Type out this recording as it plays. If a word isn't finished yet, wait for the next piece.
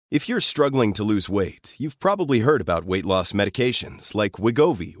If you're struggling to lose weight, you've probably heard about weight loss medications like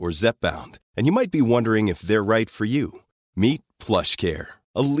Wegovy or Zepbound, and you might be wondering if they're right for you. Meet PlushCare,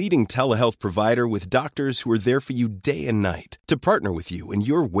 a leading telehealth provider with doctors who are there for you day and night to partner with you in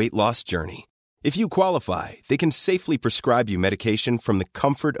your weight loss journey. If you qualify, they can safely prescribe you medication from the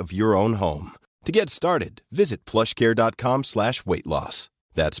comfort of your own home. To get started, visit plushcare.com/weightloss.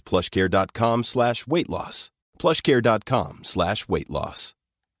 That's plushcare.com/weightloss. plushcare.com/weightloss.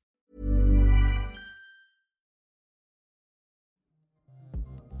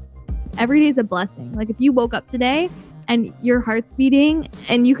 Every day is a blessing. Like if you woke up today and your heart's beating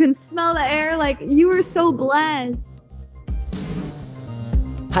and you can smell the air, like you were so blessed.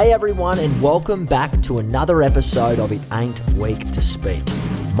 Hey everyone, and welcome back to another episode of It Ain't Weak to Speak.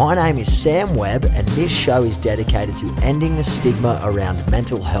 My name is Sam Webb, and this show is dedicated to ending the stigma around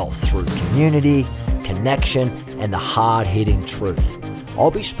mental health through community, connection, and the hard-hitting truth. I'll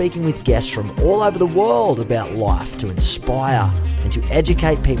be speaking with guests from all over the world about life to inspire and to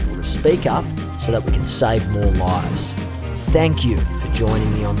educate people to speak up so that we can save more lives. Thank you for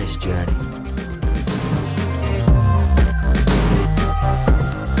joining me on this journey.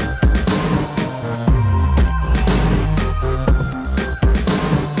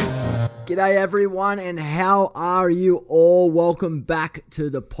 G'day everyone, and how are you all? Welcome back to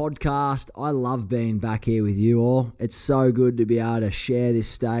the podcast. I love being back here with you all. It's so good to be able to share this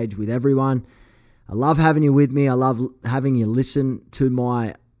stage with everyone. I love having you with me. I love having you listen to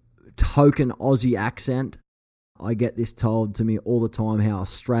my token Aussie accent. I get this told to me all the time how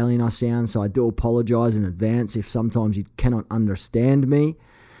Australian I sound, so I do apologise in advance if sometimes you cannot understand me.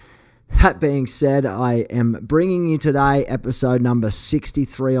 That being said, I am bringing you today episode number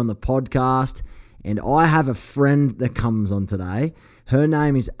 63 on the podcast, and I have a friend that comes on today. Her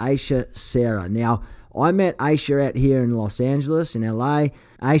name is Aisha Sarah. Now, I met Aisha out here in Los Angeles, in LA.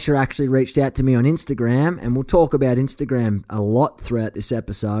 Aisha actually reached out to me on Instagram, and we'll talk about Instagram a lot throughout this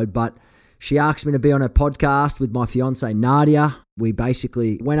episode, but she asked me to be on her podcast with my fiance Nadia. We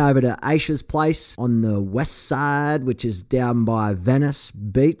basically went over to Aisha's place on the west side, which is down by Venice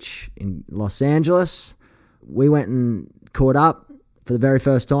Beach in Los Angeles. We went and caught up for the very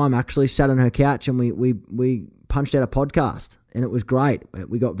first time, actually sat on her couch, and we punched out a podcast, and it was great.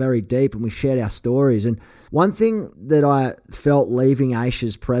 We got very deep and we shared our stories. And one thing that I felt leaving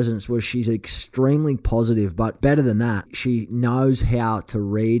Aisha's presence was she's extremely positive, but better than that, she knows how to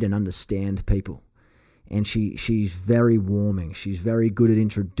read and understand people. And she's very warming. She's very good at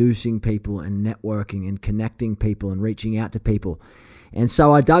introducing people and networking and connecting people and reaching out to people. And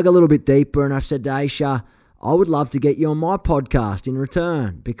so I dug a little bit deeper and I said to Aisha, I would love to get you on my podcast in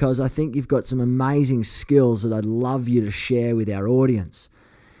return because I think you've got some amazing skills that I'd love you to share with our audience.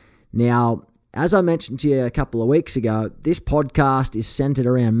 Now, as I mentioned to you a couple of weeks ago, this podcast is centered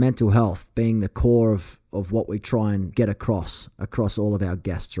around mental health being the core of what we try and get across all of our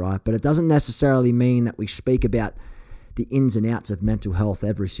guests, right? But it doesn't necessarily mean that we speak about the ins and outs of mental health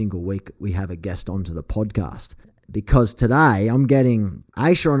every single week we have a guest onto the podcast. Because today I'm getting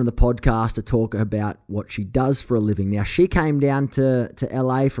Aisha onto the podcast to talk about what she does for a living. Now, she came down to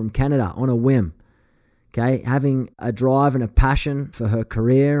LA from Canada on a whim, okay, having a drive and a passion for her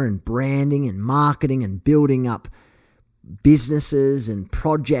career and branding and marketing and building up businesses and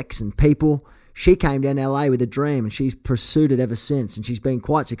projects and people. She came down to LA with a dream and she's pursued it ever since, and she's been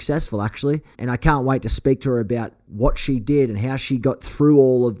quite successful actually. And I can't wait to speak to her about what she did and how she got through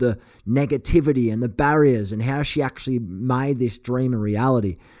all of the negativity and the barriers and how she actually made this dream a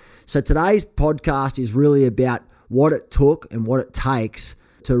reality. So today's podcast is really about what it took and what it takes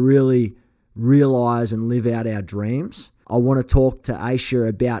to really realize and live out our dreams. I want to talk to Aisha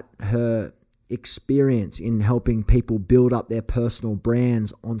about her experience in helping people build up their personal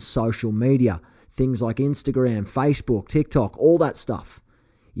brands on social media, things like Instagram, Facebook, TikTok, all that stuff.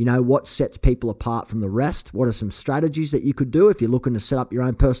 You know, what sets people apart from the rest? What are some strategies that you could do if you're looking to set up your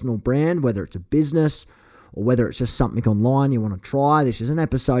own personal brand, whether it's a business or whether it's just something online you want to try? This is an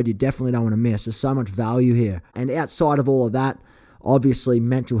episode you definitely don't want to miss. There's so much value here. And outside of all of that, obviously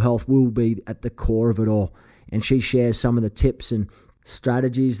mental health will be at the core of it all. And she shares some of the tips and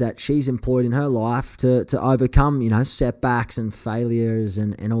strategies that she's employed in her life to overcome, you know, setbacks and failures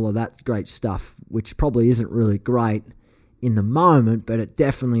and all of that great stuff, which probably isn't really great in the moment, but it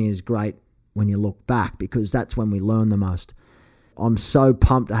definitely is great when you look back because that's when we learn the most. I'm so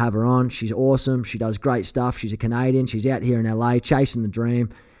pumped to have her on. She's awesome. She does great stuff. She's a Canadian. She's out here in LA chasing the dream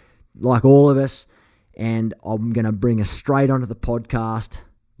like all of us. And I'm going to bring her straight onto the podcast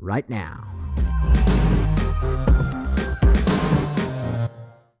right now.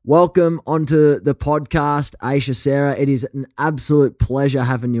 Welcome onto the podcast, Aisha Sarah. It is an absolute pleasure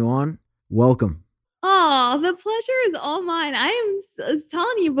having you on. Welcome. Oh, the pleasure is all mine. I was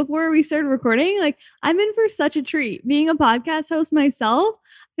telling you before we started recording, like I'm in for such a treat. Being a podcast host myself,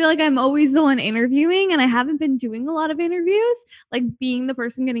 I feel like I'm always the one interviewing, and I haven't been doing a lot of interviews, like being the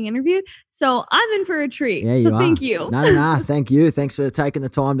person getting interviewed. So I'm in for a treat. Yeah, so thank you. No, thank you. Thanks for taking the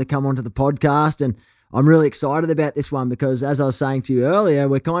time to come onto the podcast. And I'm really excited about this one because, as I was saying to you earlier,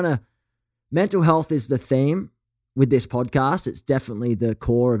 mental health is the theme with this podcast. It's definitely the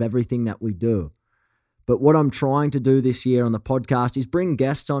core of everything that we do. But what I'm trying to do this year on the podcast is bring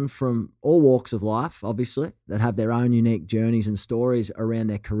guests on from all walks of life, obviously, that have their own unique journeys and stories around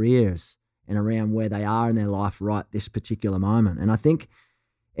their careers and around where they are in their life right this particular moment. And I think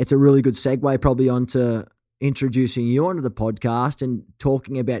it's a really good segue probably onto introducing you onto the podcast and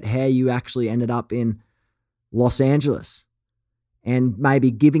talking about how you actually ended up in Los Angeles and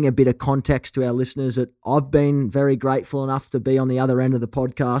maybe giving a bit of context to our listeners that I've been very grateful enough to be on the other end of the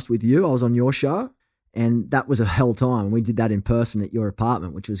podcast with you. I was on your show. And that was a hell time. We did that in person at your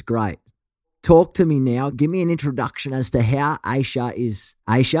apartment, which was great. Talk to me now. Give me an introduction as to how Aisha is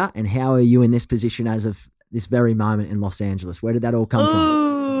Aisha and how are you in this position as of this very moment in Los Angeles? Where did that all come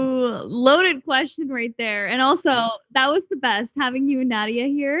from? Loaded question right there. And also, that was the best having you and Nadia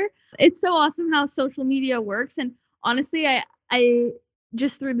here. It's so awesome how social media works. And honestly, I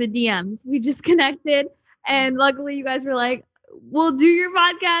just through the DMs, we just connected. And luckily, you guys were like, we'll do your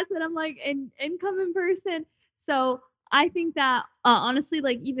podcast. And I'm like, and come in person. So I think that honestly,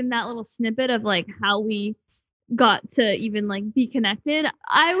 like even that little snippet of like how we got to even like be connected.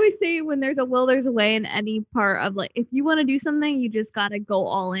 I always say when there's a will, there's a way in any part of like, if you want to do something, you just got to go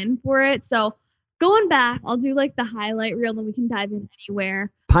all in for it. So going back, I'll do like the highlight reel and we can dive in anywhere.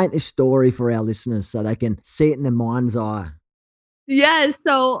 Paint this story for our listeners so they can see it in their mind's eye. Yes.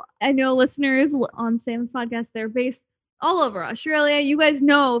 So I know listeners on Sam's podcast, they're based all over Australia. You guys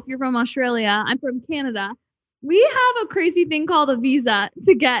know if you're from Australia, I'm from Canada. We have a crazy thing called a visa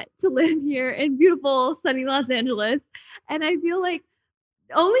to get to live here in beautiful, sunny Los Angeles. And I feel like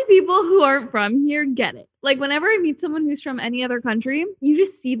only people who aren't from here get it. Like whenever I meet someone who's from any other country, you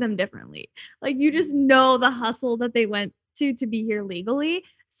just see them differently. Like you just know the hustle that they went to be here legally.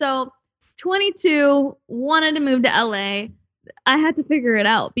 So 22, wanted to move to LA. I had to figure it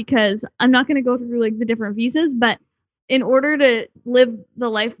out because I'm not going to go through like the different visas, but in order to live the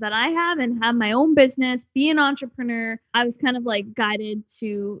life that I have and have my own business, be an entrepreneur, I was kind of like guided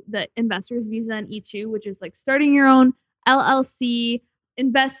to the investor's visa and E2, which is like starting your own LLC,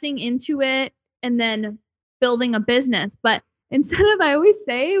 investing into it, and then building a business. But instead of, I always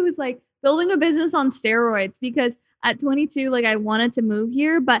say it was like building a business on steroids because at 22, like I wanted to move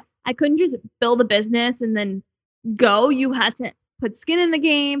here, but I couldn't just build a business and then go. You had to put skin in the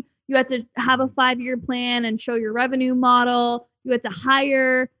game. You had to have a 5-year plan and show your revenue model. You had to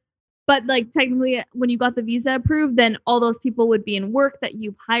hire. But like technically when you got the visa approved, then all those people would be in work that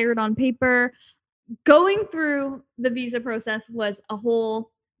you've hired on paper. Going through the visa process was a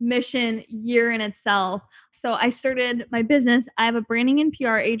whole mission year in itself. So I started my business. I have a branding and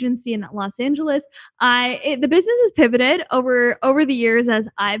PR agency in Los Angeles. The business has pivoted over the years as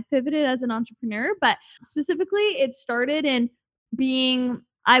I've pivoted as an entrepreneur, but specifically it started in being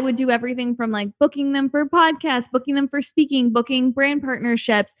I would do everything from like booking them for podcasts, booking them for speaking, booking brand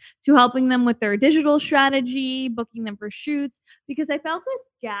partnerships, to helping them with their digital strategy, booking them for shoots, because I felt this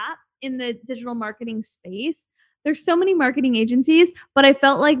gap in the digital marketing space. There's so many marketing agencies, but I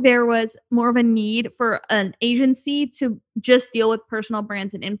felt like there was more of a need for an agency to just deal with personal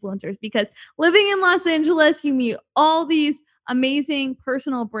brands and influencers, because living in Los Angeles, you meet all these amazing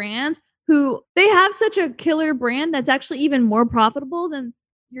personal brands who they have such a killer brand that's actually even more profitable than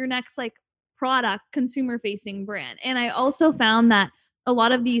your next like product consumer facing brand. And I also found that a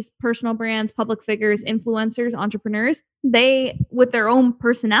lot of these personal brands, public figures, influencers, entrepreneurs, they with their own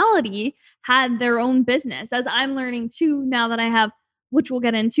personality had their own business, as I'm learning too now that I have, which we'll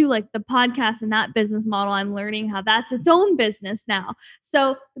get into, like the podcast and that business model. I'm learning how that's its own business now.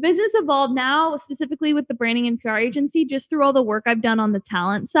 So the business evolved now specifically with the branding and PR agency, just through all the work I've done on the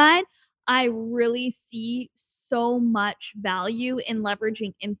talent side. I really see so much value in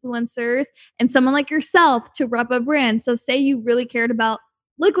leveraging influencers and someone like yourself to rep a brand. So say you really cared about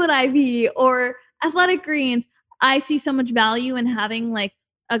Liquid IV or Athletic Greens. I see so much value in having like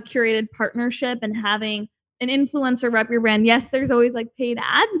a curated partnership and having an influencer rep your brand. Yes, there's always like paid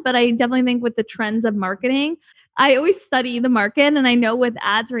ads, but I definitely think with the trends of marketing, I always study the market, and I know with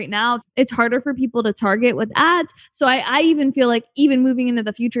ads right now, it's harder for people to target with ads. So I even feel like even moving into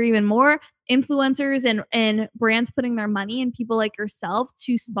the future, even more influencers and brands putting their money in people like yourself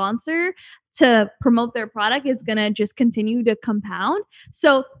to sponsor, to promote their product is going to just continue to compound.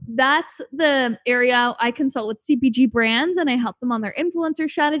 So that's the area I consult with CPG brands, and I help them on their influencer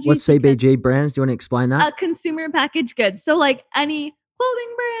strategies. What's CPG brands? Do you want to explain that? Consumer packaged goods. So like any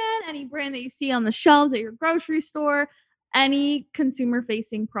clothing brand, any brand that you see on the shelves at your grocery store, any consumer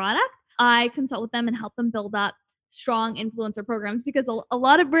facing product, I consult with them and help them build up strong influencer programs, because a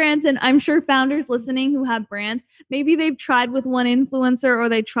lot of brands, and I'm sure founders listening who have brands, maybe they've tried with one influencer or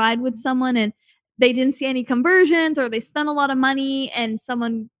they tried with someone and they didn't see any conversions, or they spent a lot of money and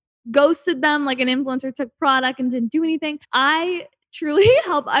someone ghosted them, like an influencer took product and didn't do anything. I truly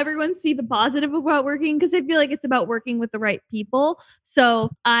help everyone see the positive about working, because I feel like it's about working with the right people. So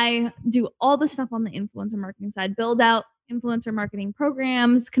I do all the stuff on the influencer marketing side, build out influencer marketing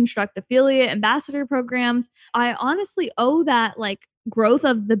programs, construct affiliate ambassador programs. I honestly owe that like growth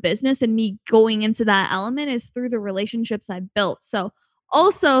of the business and me going into that element is through the relationships I built. So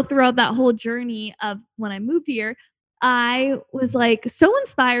also throughout that whole journey of when I moved here, I was like so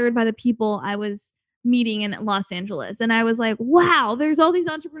inspired by the people I was meeting in Los Angeles. And I was like, wow, there's all these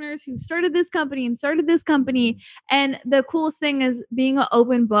entrepreneurs who started this company and started this company. And the coolest thing is being an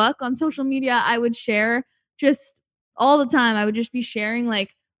open book on social media. I would share just all the time. I would just be sharing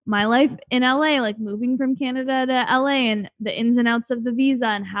like my life in LA, like moving from Canada to LA and the ins and outs of the visa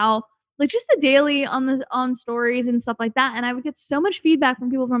and how like just the daily on stories and stuff like that. And I would get so much feedback from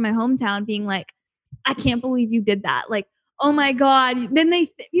people from my hometown being like, I can't believe you did that. Like, oh my God. Then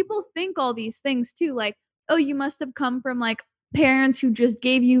people think all these things too. Like, oh, you must have come from like parents who just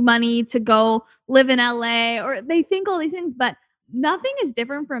gave you money to go live in LA, or they think all these things, but nothing is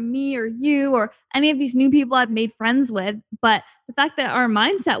different from me or you or any of these new people I've made friends with. But the fact that our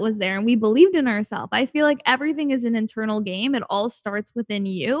mindset was there and we believed in ourselves, I feel like everything is an internal game. It all starts within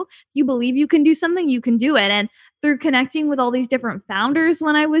you. If you believe you can do something, you can do it. And through connecting with all these different founders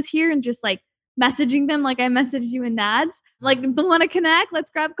when I was here and just like messaging them like I messaged you and Nads, like, don't want to connect,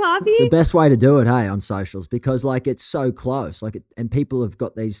 let's grab coffee. It's the best way to do it, hey, on socials, because like it's so close, like and people have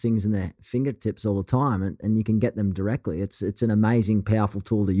got these things in their fingertips all the time, and you can get them directly. It's an amazing, powerful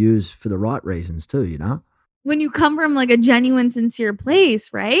tool to use for the right reasons too, you know? When you come from like a genuine, sincere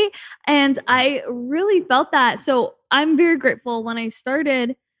place, right? And I really felt that. So I'm very grateful. When I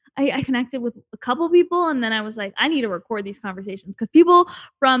started, I connected with a couple people, and then I was like, I need to record these conversations because people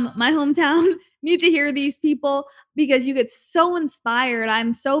from my hometown need to hear these people, because you get so inspired.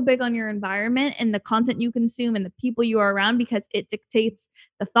 I'm so big on your environment and the content you consume and the people you are around, because it dictates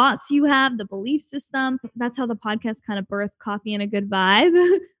the thoughts you have, the belief system. That's how the podcast kind of birthed Coffee and a Good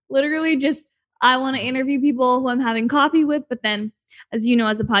Vibe. Literally just, I want to interview people who I'm having coffee with, but then as you know,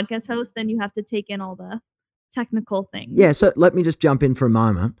 as a podcast host, then you have to take in all the technical things. Yeah, so let me just jump in for a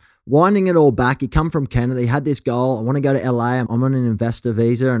moment. Winding it all back, you come from Canada, you had this goal, I want to go to LA, I'm on an investor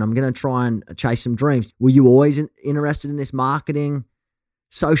visa and I'm going to try and chase some dreams. Were you always interested in this marketing,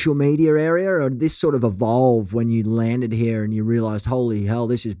 social media area, or did this sort of evolve when you landed here and you realized, holy hell,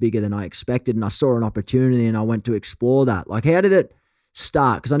 this is bigger than I expected, and I saw an opportunity and I went to explore that? Like, how did it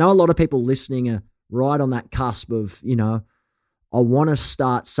start? Because I know a lot of people listening are right on that cusp of, you know, I want to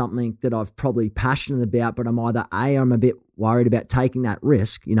start something that I've probably passionate about, but I'm either I'm a bit worried about taking that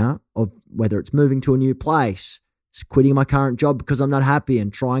risk, you know, of whether it's moving to a new place, quitting my current job because I'm not happy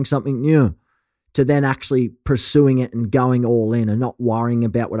and trying something new, to then actually pursuing it and going all in and not worrying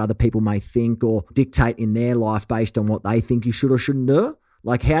about what other people may think or dictate in their life based on what they think you should or shouldn't do.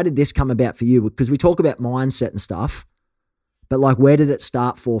 Like, how did this come about for you? Because we talk about mindset and stuff, but like, where did it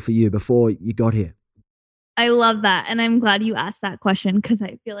start for you before you got here? I love that. And I'm glad you asked that question, because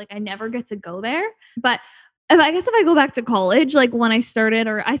I feel like I never get to go there. But I guess if I go back to college, like when I started,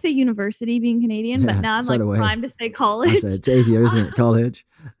 or I say university being Canadian, but now I'm like primed to say college. It's easier, isn't it? College.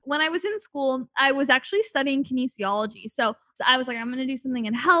 When I was in school, I was actually studying kinesiology. So I was like, I'm going to do something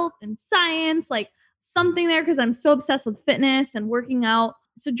in health and science, like something there, because I'm so obsessed with fitness and working out.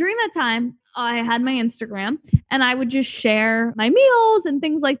 So during that time, I had my Instagram and I would just share my meals and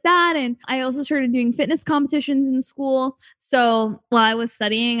things like that. And I also started doing fitness competitions in school. So while I was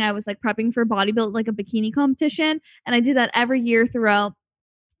studying, I was like prepping for bodybuilding, like a bikini competition. And I did that every year throughout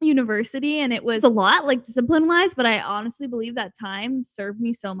university. And it was a lot, like discipline wise, but I honestly believe that time served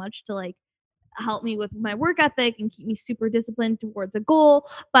me so much to like help me with my work ethic and keep me super disciplined towards a goal.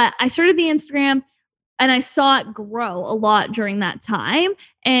 But I started the Instagram. And I saw it grow a lot during that time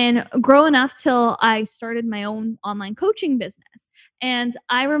and grow enough till I started my own online coaching business. And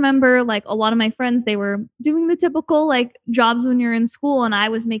I remember like a lot of my friends, they were doing the typical like jobs when you're in school. And I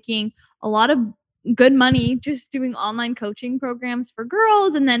was making a lot of good money just doing online coaching programs for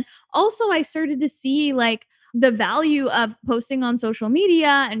girls. And then also I started to see like the value of posting on social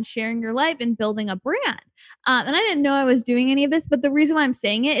media and sharing your life and building a brand. And I didn't know I was doing any of this, but the reason why I'm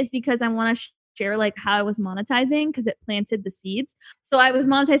saying it is because I want to share like how I was monetizing because it planted the seeds. So I was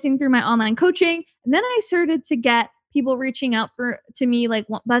monetizing through my online coaching, and then I started to get people reaching out to me like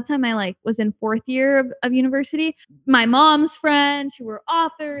by the time I like was in fourth year of university, my mom's friends who were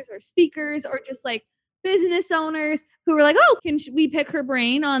authors or speakers or just like business owners who were like, oh, can we pick her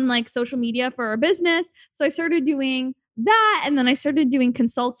brain on like social media for our business? So I started doing that, and then I started doing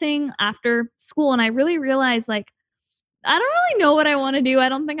consulting after school, and I really realized like I don't really know what I want to do. I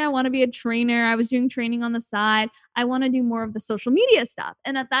don't think I want to be a trainer. I was doing training on the side. I want to do more of the social media stuff.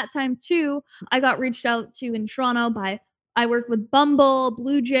 And at that time too, I got reached out to in Toronto I worked with Bumble,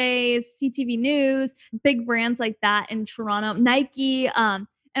 Blue Jays, CTV News, big brands like that in Toronto, Nike.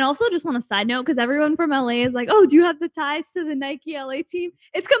 And also just want a side note, because everyone from LA is like, oh, do you have the ties to the Nike LA team?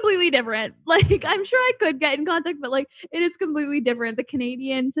 It's completely different. Like, I'm sure I could get in contact, but like, it is completely different. The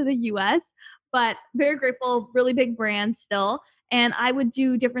Canadian to the US. But very grateful, really big brand still. And I would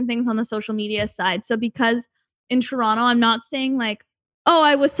do different things on the social media side. So because in Toronto, I'm not saying like, oh,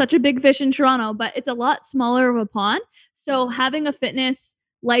 I was such a big fish in Toronto, but it's a lot smaller of a pond. So having a fitness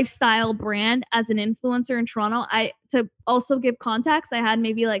lifestyle brand as an influencer in Toronto, to also give context, I had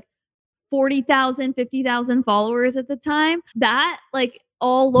maybe like 40,000, 50,000 followers at the time. That like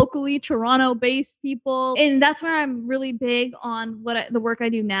all locally Toronto based people. And that's where I'm really big on the work I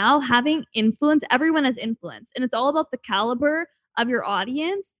do now, having influence. Everyone has influence, and it's all about the caliber of your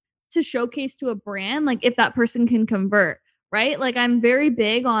audience to showcase to a brand. Like if that person can convert, right? Like I'm very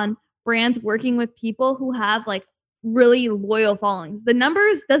big on brands working with people who have like really loyal followings. The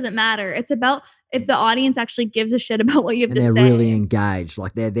numbers doesn't matter. It's about if the audience actually gives a shit about what you have to say. And they're really engaged.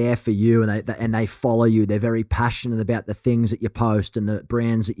 Like they're there for you, and they follow you. They're very passionate about the things that you post and the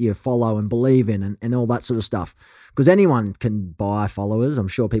brands that you follow and believe in and all that sort of stuff. Because anyone can buy followers. I'm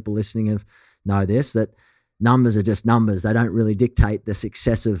sure people listening know this, that numbers are just numbers. They don't really dictate the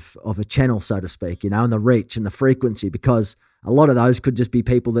success of a channel, so to speak, and the reach and the frequency, because a lot of those could just be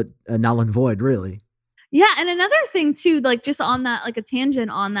people that are null and void, really. Yeah. And another thing too, like just on that, like a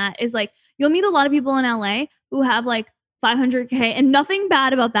tangent on that is like, you'll meet a lot of people in LA who have like 500K and nothing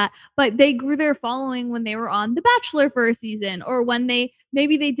bad about that, but they grew their following when they were on The Bachelor for a season, or when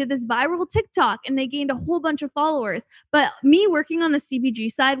maybe they did this viral TikTok and they gained a whole bunch of followers. But me working on the CPG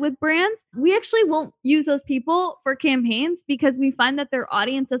side with brands, we actually won't use those people for campaigns because we find that their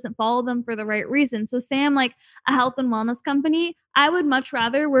audience doesn't follow them for the right reason. So say I'm like a health and wellness company, I would much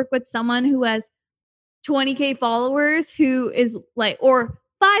rather work with someone who has 20K followers who is like, or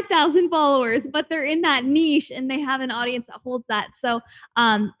 5,000 followers, but they're in that niche and they have an audience that holds that. So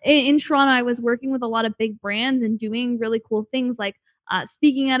in Toronto, I was working with a lot of big brands and doing really cool things like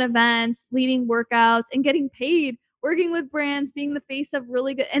speaking at events, leading workouts, and getting paid, working with brands, being the face of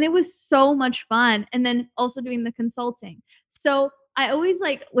really good. And it was so much fun. And then also doing the consulting. So I always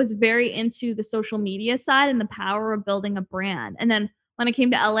was very into the social media side and the power of building a brand. And then when I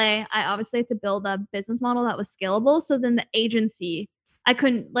came to LA, I obviously had to build a business model that was scalable. So then the agency, I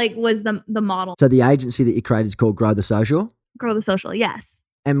couldn't was the model. So the agency that you created is called Grow the Social? Grow the Social, yes.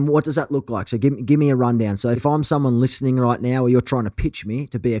 And what does that look like? So give me a rundown. So if I'm someone listening right now, or you're trying to pitch me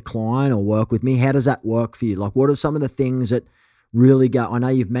to be a client or work with me, how does that work for you? Like, what are some of the things that really go? I know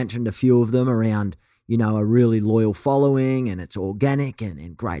you've mentioned a few of them around, a really loyal following, and it's organic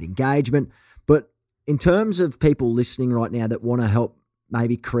and great engagement. But in terms of people listening right now that want to help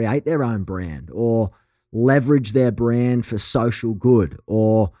maybe create their own brand or leverage their brand for social good,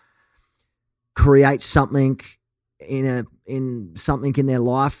 or create something in something in their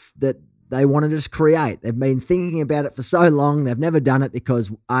life that they want to just create. They've been thinking about it for so long. They've never done it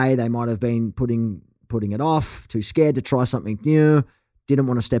because they might have been putting it off, too scared to try something new, didn't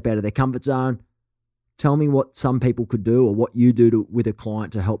want to step out of their comfort zone. Tell me what some people could do, or what you do with a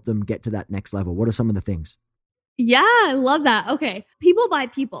client to help them get to that next level. What are some of the things? Yeah, I love that. Okay. People buy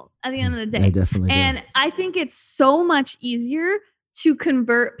people at the end of the day. They definitely do. And I think it's so much easier to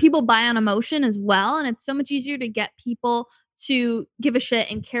convert. People buy on emotion as well. And it's so much easier to get people to give a shit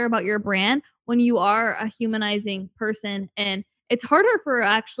and care about your brand when you are a humanizing person and it's harder for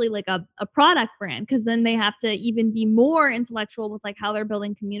actually like a product brand, because then they have to even be more intellectual with like how they're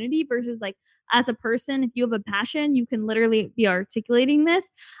building community versus like as a person, if you have a passion, you can literally be articulating this.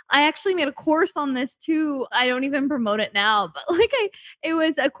 I actually made a course on this too. I don't even promote it now, but like it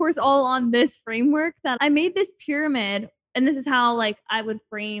was a course all on this framework that I made this pyramid. And this is how like I would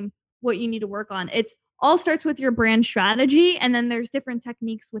frame what you need to work on. It's all starts with your brand strategy. And then there's different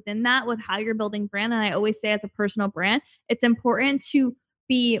techniques within that with how you're building brand. And I always say as a personal brand, it's important to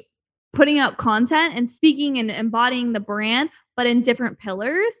be putting out content and speaking and embodying the brand, but in different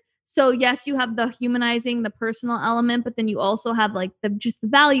pillars. So yes, you have the humanizing, the personal element, but then you also have like the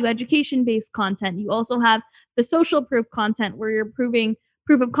value education-based content. You also have the social proof content where you're proving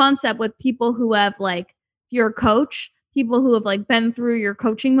proof of concept with people who have like, you're a coach, people who have like been through your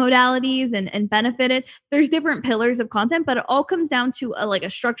coaching modalities and benefited. There's different pillars of content, but it all comes down to a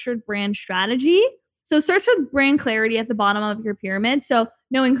structured brand strategy. So it starts with brand clarity at the bottom of your pyramid. So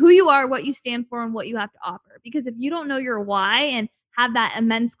knowing who you are, what you stand for, and what you have to offer. Because if you don't know your why and have that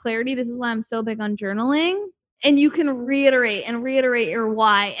immense clarity, this is why I'm so big on journaling, and you can reiterate your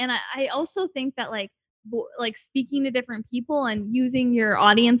why. And I also think that like speaking to different people and using your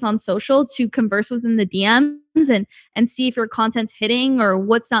audience on social to converse within the DMs and see if your content's hitting or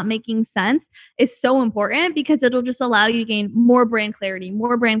what's not making sense is so important, because it'll just allow you to gain more brand clarity.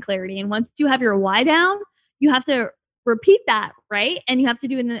 And once you have your why down, you have to repeat that, right? And you have to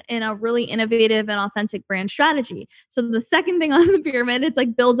do it in a really innovative and authentic brand strategy. So the second thing on the pyramid, it's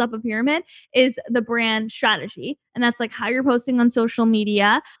like builds up a pyramid, is the brand strategy. And that's like how you're posting on social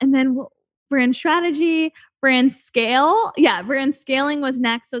media. And then brand strategy, brand scale. Yeah, brand scaling was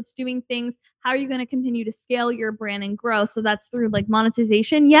next. So it's doing things. How are you going to continue to scale your brand and grow? So that's through like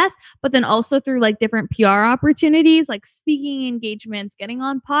monetization, yes, but then also through like different PR opportunities, like speaking engagements, getting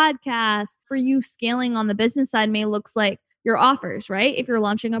on podcasts. For you, scaling on the business side may looks like your offers, right? If you're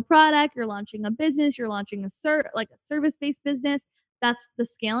launching a product, you're launching a business, you're launching a service-based business. That's the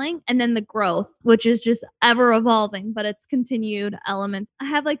scaling. And then the growth, which is just ever evolving, but it's continued elements. I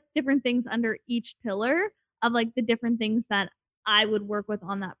have like different things under each pillar of like the different things that I would work with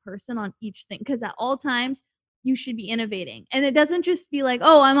on that person on each thing. Because at all times you should be innovating. And it doesn't just be like,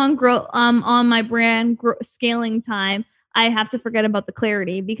 oh, I'm on my brand scaling time, I have to forget about the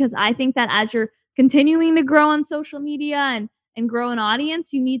clarity. Because I think that as you're continuing to grow on social media and grow an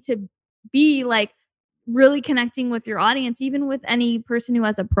audience, you need to be like really connecting with your audience. Even with any person who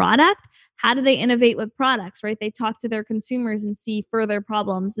has a product, how do they innovate with products, right? They talk to their consumers and see further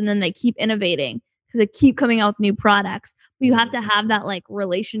problems, and then they keep innovating because they keep coming out with new products. But you have to have that like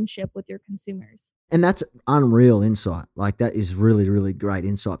relationship with your consumers. And that's unreal insight. Like that is really, really great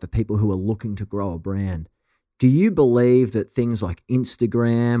insight for people who are looking to grow a brand. Do you believe that things like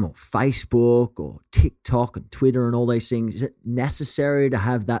Instagram or Facebook or TikTok and Twitter and all these things, is it necessary to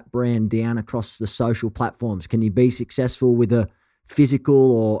have that brand down across the social platforms? Can you be successful with a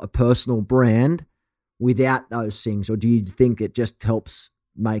physical or a personal brand without those things? Or do you think it just helps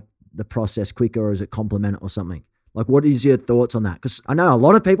make the process quicker, or is it complement or something? Like, what is your thoughts on that? Because I know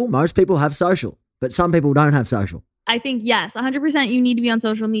most people have social, but some people don't have social. I think, yes, 100% you need to be on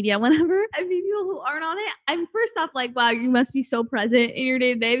social media. Whenever I meet people who aren't on it, I'm first off like, wow, you must be so present in your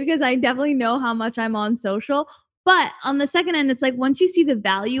day to day, because I definitely know how much I'm on social. But on the second end, it's like once you see the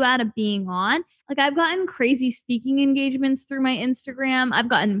value out of being on, like I've gotten crazy speaking engagements through my Instagram. I've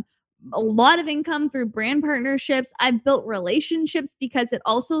gotten a lot of income through brand partnerships. I've built relationships because it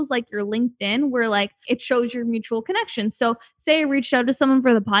also is like your LinkedIn, where like it shows your mutual connection. So say I reached out to someone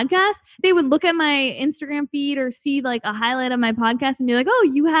for the podcast, they would look at my Instagram feed or see like a highlight of my podcast and be like,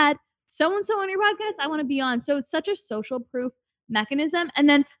 oh, you had so-and-so on your podcast, I want to be on. So it's such a social proof mechanism. And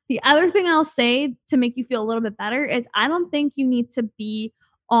then the other thing I'll say to make you feel a little bit better is I don't think you need to be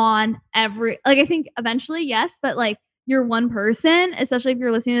on I think eventually, yes, but like you're one person, especially if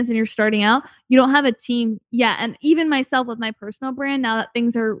you're listening to this and you're starting out, you don't have a team yet. And even myself with my personal brand, now that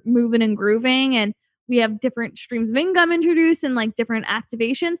things are moving and grooving and we have different streams of income introduced and like different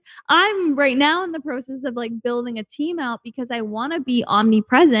activations, I'm right now in the process of like building a team out because I want to be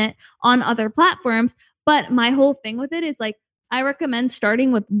omnipresent on other platforms. But my whole thing with it is like, I recommend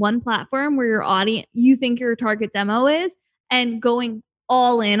starting with one platform where your audience, you think your target demo is, and going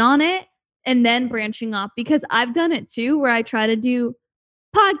all in on it. And then branching off, because I've done it too, where I try to do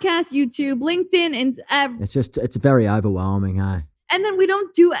podcasts, YouTube, LinkedIn, and it's very overwhelming, huh? And then we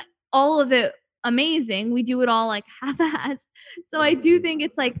don't do all of it amazing. We do it all like half-assed. So I do think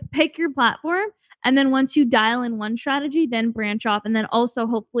it's like pick your platform, and then once you dial in one strategy, then branch off, and then also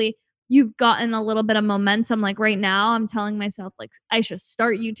hopefully you've gotten a little bit of momentum. Like right now, I'm telling myself like I should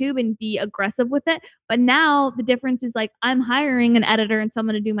start YouTube and be aggressive with it. But now the difference is like I'm hiring an editor and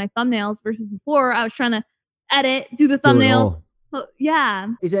someone to do my thumbnails versus before I was trying to edit, do the thumbnails. Yeah.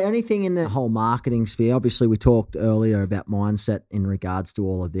 Is there anything in the whole marketing sphere? Obviously, we talked earlier about mindset in regards to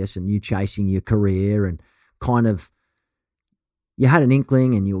all of this and you chasing your career and kind of you had an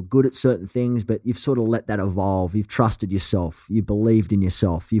inkling and you were good at certain things, but you've sort of let that evolve. You've trusted yourself. You believed in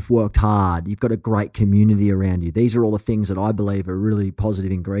yourself. You've worked hard. You've got a great community around you. These are all the things that I believe are really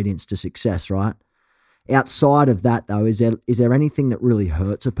positive ingredients to success, right? Outside of that, though, is there anything that really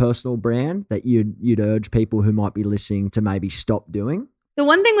hurts a personal brand that you'd urge people who might be listening to maybe stop doing? The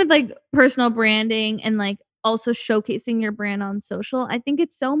one thing with like personal branding and like also showcasing your brand on social, I think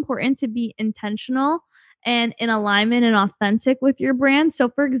it's so important to be intentional and in alignment and authentic with your brand. So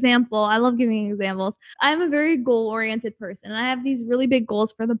for example, I love giving examples. I'm a very goal-oriented person. And I have these really big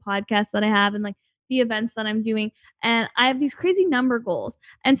goals for the podcast that I have and like the events that I'm doing. And I have these crazy number goals.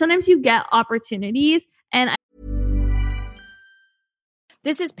 And sometimes you get opportunities and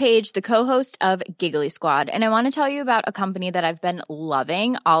This is Paige, the co-host of Giggly Squad. And I want to tell you about a company that I've been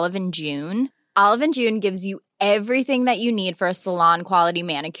loving, Olive & June. Olive & June gives you everything that you need for a salon quality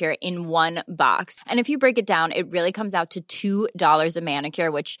manicure in one box. And if you break it down, it really comes out to $2 a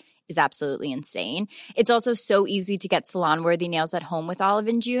manicure, which is absolutely insane. It's also so easy to get salon-worthy nails at home with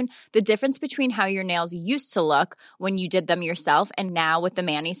Olive & June. The difference between how your nails used to look when you did them yourself and now with the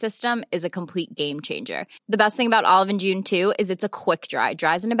Mani system is a complete game changer. The best thing about Olive & June too is it's a quick dry.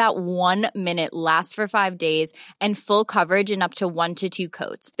 Dries in about 1 minute, lasts for 5 days, and full coverage in up to 1 to 2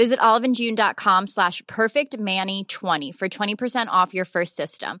 coats. Visit oliveandjune.com/perfectmani20 for 20% off your first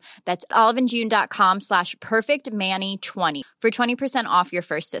system. That's oliveandjune.com/perfectmani20 for 20% off your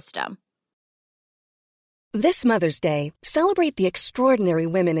first system. This Mother's Day, celebrate the extraordinary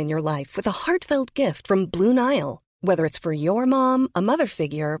women in your life with a heartfelt gift from Blue Nile. Whether it's for your mom, a mother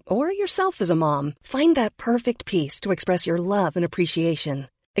figure, or yourself as a mom, find that perfect piece to express your love and appreciation.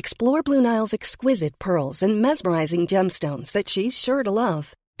 Explore Blue Nile's exquisite pearls and mesmerizing gemstones that she's sure to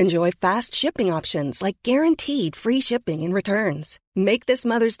love. Enjoy fast shipping options like guaranteed free shipping and returns. Make this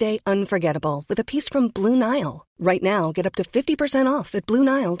Mother's Day unforgettable with a piece from Blue Nile. Right now, get up to 50% off at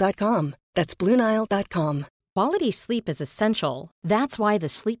BlueNile.com. That's BlueNile.com. Quality sleep is essential. That's why the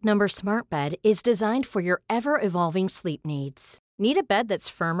Sleep Number Smart Bed is designed for your ever-evolving sleep needs. Need a bed that's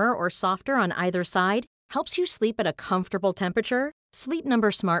firmer or softer on either side? Helps you sleep at a comfortable temperature? Sleep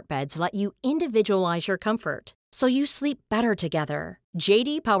Number Smart Beds let you individualize your comfort, so you sleep better together.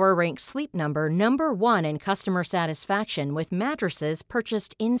 J.D. Power ranks Sleep Number number 1 in customer satisfaction with mattresses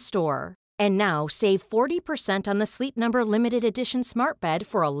purchased in-store. And now, save 40% on the Sleep Number Limited Edition Smart Bed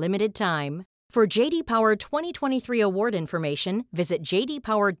for a limited time. For J.D. Power 2023 award information, visit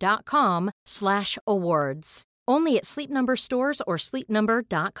jdpower.com/awards. Only at Sleep Number stores or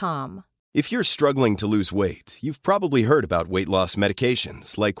sleepnumber.com. If you're struggling to lose weight, you've probably heard about weight loss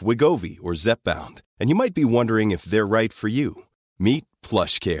medications like Wegovy or Zepbound, and you might be wondering if they're right for you. Meet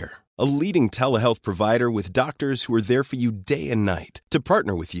PlushCare, a leading telehealth provider with doctors who are there for you day and night to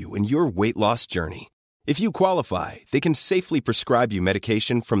partner with you in your weight loss journey. If you qualify, they can safely prescribe you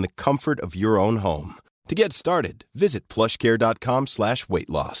medication from the comfort of your own home. To get started, visit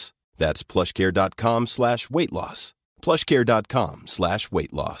plushcare.com/weightloss. That's plushcare.com/weightloss.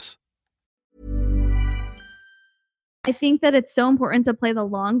 plushcare.com/weightloss. I think that it's so important to play the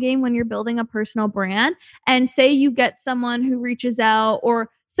long game when you're building a personal brand. And say you get someone who reaches out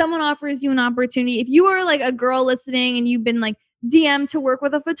or someone offers you an opportunity. If you are like a girl listening and you've been like DM to work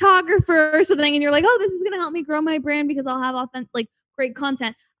with a photographer or something, and you're like, oh, this is going to help me grow my brand because I'll have authentic, like great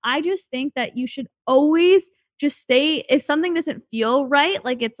content. I just think that you should always just stay, if something doesn't feel right,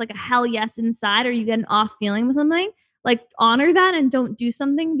 like it's like a hell yes inside, or you get an off feeling with something, like honor that and don't do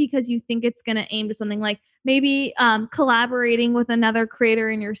something because you think it's going to aim to something like maybe collaborating with another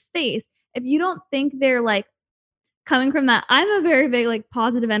creator in your space. If you don't think they're like coming from that, I'm a very big like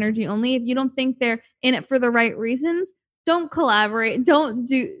positive energy only. If you don't think they're in it for the right reasons, don't collaborate. Don't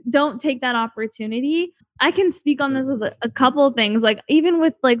take that opportunity. I can speak on this with a couple of things. Like even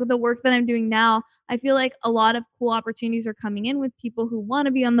with like the work that I'm doing now, I feel like a lot of cool opportunities are coming in with people who want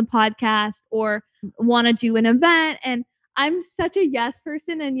to be on the podcast or want to do an event. And I'm such a yes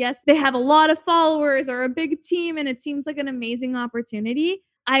person. And yes, they have a lot of followers or a big team and it seems like an amazing opportunity.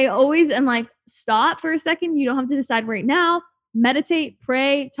 I always am like, stop for a second. You don't have to decide right now. Meditate,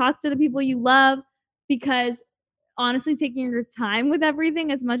 pray, talk to the people you love, because honestly, taking your time with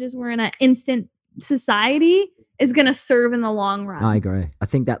everything, as much as we're in an instant society, is going to serve in the long run. I agree. I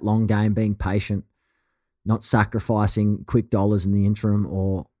think that long game, being patient, not sacrificing quick dollars in the interim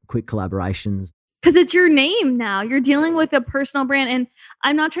or quick collaborations? Because it's your name now. You're dealing with a personal brand. And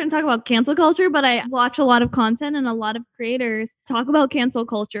I'm not trying to talk about cancel culture, but I watch a lot of content and a lot of creators talk about cancel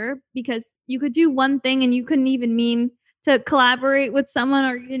culture, because you could do one thing and you couldn't even mean to collaborate with someone,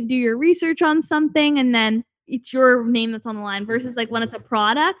 or you didn't do your research on something, and then it's your name that's on the line, versus like when it's a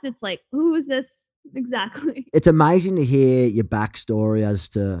product, it's like, who is this exactly? It's amazing to hear your backstory as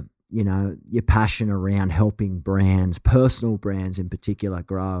to, you know, your passion around helping brands, personal brands in particular,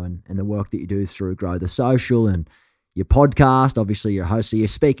 grow, and the work that you do through Grow the Social and your podcast. Obviously, you're a host, so you're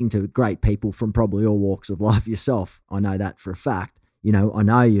speaking to great people from probably all walks of life yourself. I know that for a fact. You know, I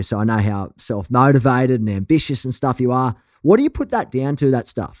know you, so I know how self-motivated and ambitious and stuff you are. What do you put that down to, that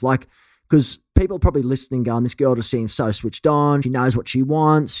stuff? Like, because people are probably listening going, this girl just seems so switched on. She knows what she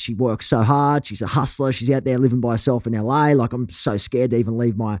wants. She works so hard. She's a hustler. She's out there living by herself in LA. Like, I'm so scared to even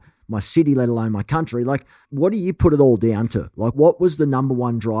leave my city, let alone my country. Like, what do you put it all down to? Like, what was the number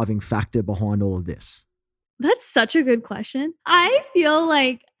one driving factor behind all of this? That's such a good question. I feel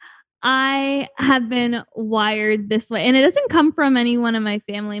like I have been wired this way, and it doesn't come from anyone in my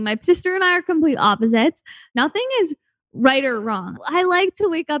family. My sister and I are complete opposites. Nothing is right or wrong. I like to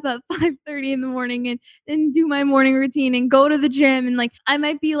wake up at 5:30 in the morning and do my morning routine and go to the gym. And like, I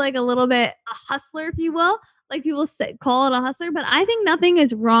might be like a little bit a hustler, if you will. Like, people call it a hustler, but I think nothing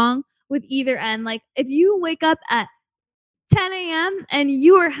is wrong with either end. Like, if you wake up at 10 a.m. and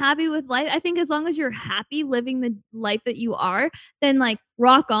you are happy with life, I think as long as you're happy living the life that you are, then like,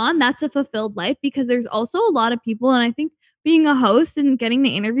 rock on. That's a fulfilled life. Because there's also a lot of people, and I think being a host and getting to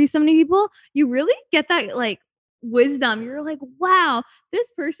interview so many people, you really get that like wisdom. You're like, wow,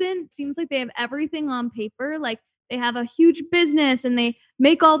 this person seems like they have everything on paper. Like, they have a huge business and they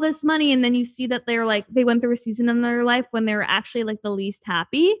make all this money. And then you see that they're like, they went through a season in their life when they were actually like the least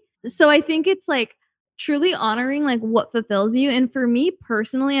happy. So I think it's like truly honoring like what fulfills you. And for me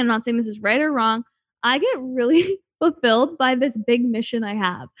personally, I'm not saying this is right or wrong, I get really fulfilled by this big mission I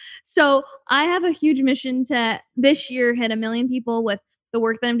have. So I have a huge mission to this year hit 1 million people with the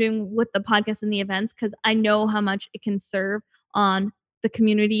work that I'm doing with the podcast and the events, because I know how much it can serve on the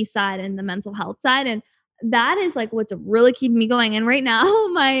community side and the mental health side. And that is like what's really keeping me going. And right now,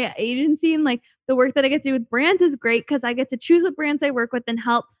 my agency and like the work that I get to do with brands is great, because I get to choose what brands I work with and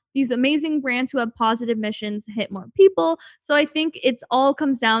help these amazing brands who have positive missions hit more people. So I think it's all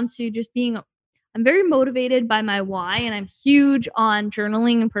comes down to just being, I'm very motivated by my why, and I'm huge on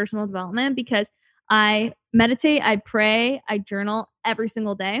journaling and personal development, because I meditate, I pray, I journal every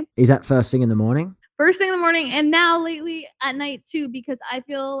single day. Is that first thing in the morning? First thing in the morning, and now lately at night too, because I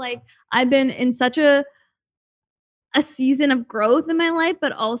feel like I've been in such a season of growth in my life,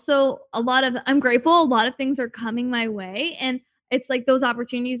 but also I'm grateful a lot of things are coming my way. And it's like those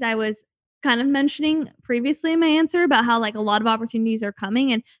opportunities I was kind of mentioning previously in my answer about how like a lot of opportunities are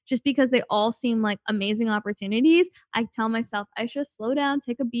coming, and just because they all seem like amazing opportunities, I tell myself I should slow down,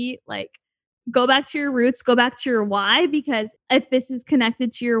 take a beat, like go back to your roots, go back to your why. Because if this is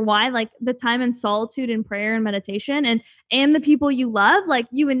connected to your why, like the time in solitude and prayer and meditation and the people you love, like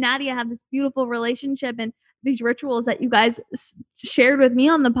you and Nadia have this beautiful relationship and these rituals that you guys shared with me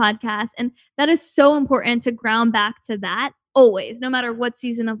on the podcast. And that is so important to ground back to that always, no matter what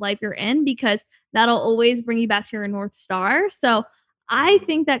season of life you're in, because that'll always bring you back to your North Star. So I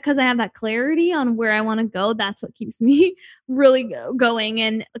think that because I have that clarity on where I want to go, that's what keeps me really going.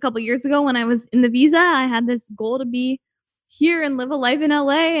 And a couple of years ago when I was in the visa, I had this goal to be here and live a life in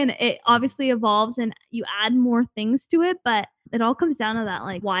LA, and it obviously evolves and you add more things to it, but it all comes down to that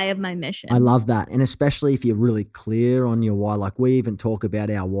like why of my mission. I love that. And especially if you're really clear on your why, like we even talk about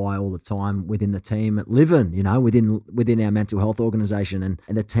our why all the time within the team at Livin, you know, within our mental health organization and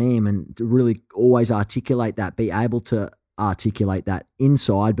the team, and to really always articulate that, be able to articulate that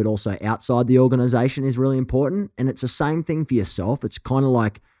inside, but also outside the organization is really important. And it's the same thing for yourself. It's kind of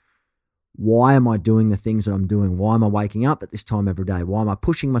like, why am I doing the things that I'm doing? Why am I waking up at this time every day? Why am I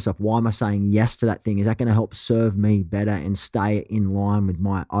pushing myself? Why am I saying yes to that thing? Is that going to help serve me better and stay in line with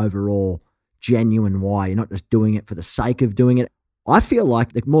my overall genuine why? You're not just doing it for the sake of doing it. I feel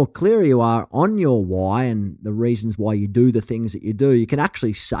like the more clear you are on your why and the reasons why you do the things that you do, you can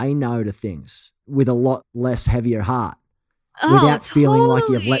actually say no to things with a lot less heavier heart without feeling like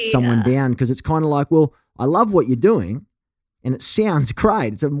you've let someone down. Because it's kind of like, well, I love what you're doing, and it sounds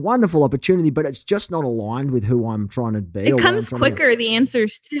great. It's a wonderful opportunity, but it's just not aligned with who I'm trying to be. It comes quicker, the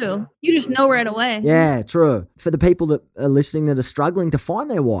answers too. You just know right away. Yeah, true. For the people that are listening that are struggling to find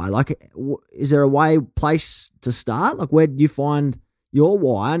their why, like, is there a place to start? Like, where do you find your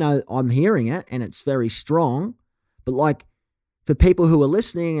why? I know I'm hearing it and it's very strong, but like, for people who are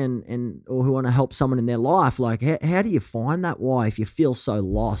listening and or who want to help someone in their life, like how do you find that why if you feel so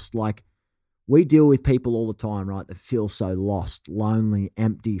lost? Like we deal with people all the time, right, that feel so lost, lonely,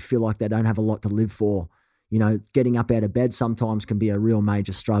 empty, feel like they don't have a lot to live for. You know, getting up out of bed sometimes can be a real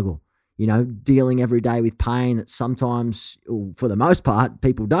major struggle. You know, dealing every day with pain that sometimes, for the most part,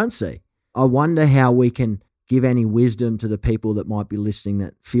 people don't see. I wonder how we can give any wisdom to the people that might be listening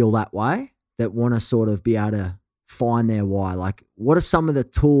that feel that way, that want to sort of be able to find their why. Like, what are some of the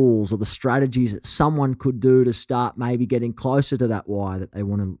tools or the strategies that someone could do to start maybe getting closer to that why that they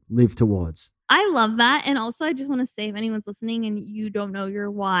want to live towards? I love that. And also, I just want to say, if anyone's listening and you don't know your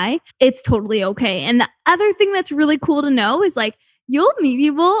why, it's totally okay. And the other thing that's really cool to know is like, you'll meet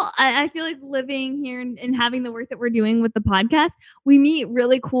people. I feel like living here and having the work that we're doing with the podcast, we meet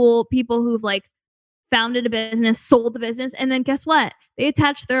really cool people who've like founded a business, sold the business, and then guess what? They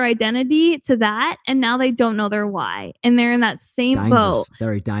attach their identity to that, and now they don't know their why, and they're in that same boat.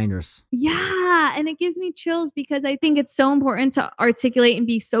 Very dangerous. Yeah, and it gives me chills because I think it's so important to articulate and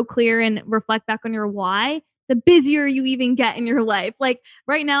be so clear and reflect back on your why. The busier you even get in your life, like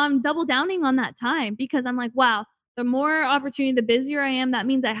right now, I'm double downing on that time because I'm like, wow, the more opportunity, the busier I am. That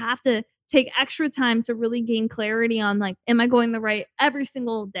means I have to take extra time to really gain clarity on like, am I going the right every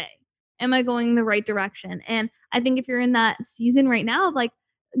single day? Am I going the right direction? And I think if you're in that season right now of like,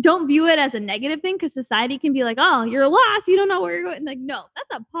 don't view it as a negative thing because society can be like, oh, you're lost. You don't know where you're going. Like, no,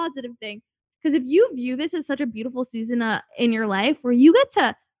 that's a positive thing. Because if you view this as such a beautiful season in your life where you get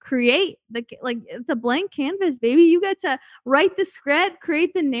to create it's a blank canvas, baby. You get to write the script,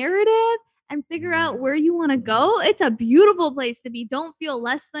 create the narrative, and figure out where you want to go. It's a beautiful place to be. Don't feel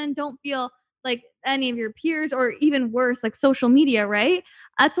less than, don't feel like any of your peers, or even worse, like social media, right?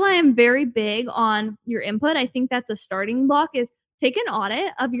 That's why I'm very big on your input. I think that's a starting block, is take an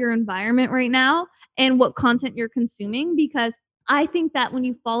audit of your environment right now and what content you're consuming, because I think that when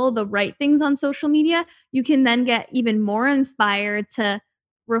you follow the right things on social media, you can then get even more inspired to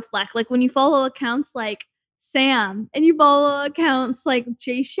reflect. Like when you follow accounts like Sam and you follow accounts like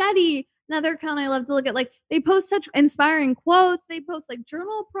Jay Shetty, another account I love to look at, like they post such inspiring quotes, they post like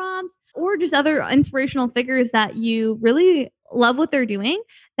journal prompts or just other inspirational figures that you really love what they're doing.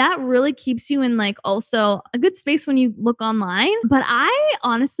 That really keeps you in like also a good space when you look online. But I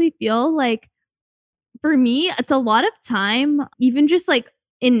honestly feel like for me, it's a lot of time, even just like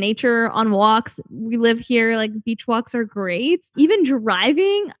in nature on walks. We live here, like beach walks are great. Even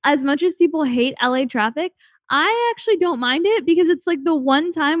driving, as much as people hate LA traffic, I actually don't mind it because it's like the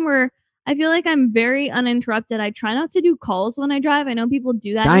one time where I feel like I'm very uninterrupted. I try not to do calls when I drive. I know people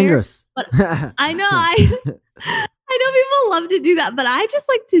do that. Dangerous. Here, but I know I know people love to do that, but I just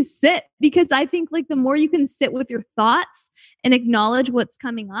like to sit because I think like the more you can sit with your thoughts and acknowledge what's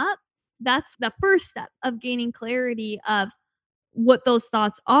coming up, that's the first step of gaining clarity of what those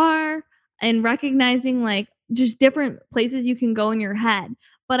thoughts are and recognizing like just different places you can go in your head.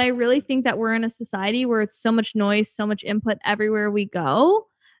 But I really think that we're in a society where it's so much noise, so much input everywhere we go,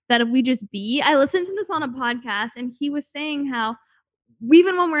 that if we just I listened to this on a podcast and he was saying how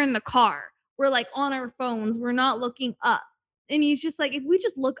even when we're in the car, we're like on our phones, we're not looking up. And he's just like, if we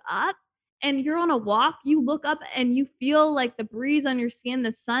just look up and you're on a walk, you look up and you feel like the breeze on your skin,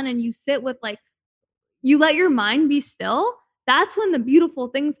 the sun, and you sit with like, you let your mind be still. That's when the beautiful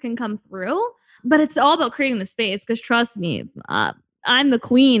things can come through. But it's all about creating the space because trust me, I'm the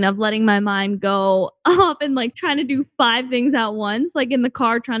queen of letting my mind go off and like trying to do 5 things at once, like in the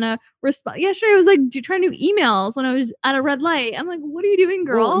car trying to respond. Yeah, sure. I was like trying to do emails when I was at a red light. I'm like, what are you doing,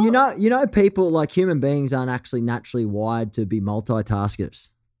 girl? Well, you know, people like human beings aren't actually naturally wired to be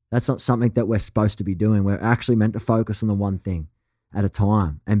multitaskers. That's not something that we're supposed to be doing. We're actually meant to focus on the one thing at a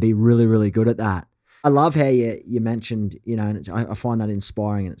time and be really, really good at that. I love how you mentioned, you know, and I find that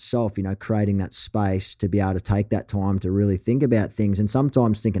inspiring in itself, you know, creating that space to be able to take that time to really think about things. And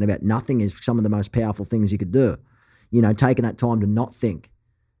sometimes thinking about nothing is some of the most powerful things you could do. You know, taking that time to not think,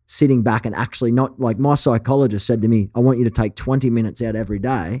 sitting back and actually not, like my psychologist said to me, I want you to take 20 minutes out every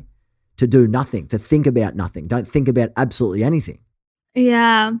day to do nothing, to think about nothing. Don't think about absolutely anything.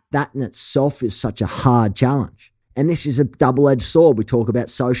 Yeah. That in itself is such a hard challenge. And this is a double-edged sword. We talk about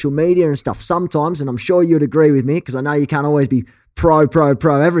social media and stuff sometimes, and I'm sure you'd agree with me because I know you can't always be pro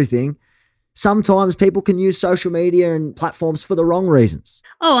everything. Sometimes people can use social media and platforms for the wrong reasons.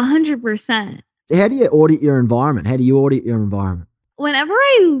 Oh, 100%. How do you audit your environment? How do you audit your environment? Whenever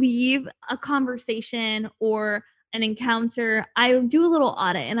I leave a conversation or an encounter, I do a little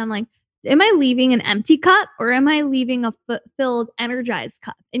audit and I'm like, am I leaving an empty cup or am I leaving a filled, energized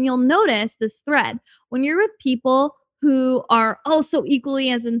cup? And you'll notice this thread. When you're with people who are also equally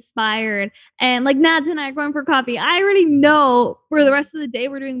as inspired. And like Nads and I are going for coffee. I already know for the rest of the day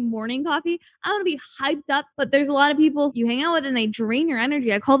we're doing morning coffee. I want to be hyped up, but there's a lot of people you hang out with and they drain your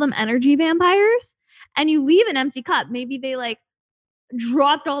energy. I call them energy vampires. And you leave an empty cup. Maybe they like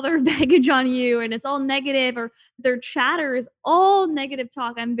dropped all their baggage on you and it's all negative, or their chatter is all negative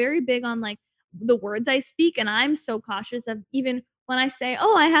talk. I'm very big on like the words I speak, and I'm so cautious of, even when I say,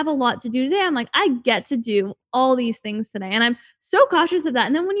 oh, I have a lot to do today, I'm like, I get to do all these things today. And I'm so cautious of that.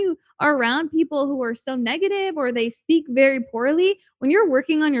 And then when you are around people who are so negative or they speak very poorly, when you're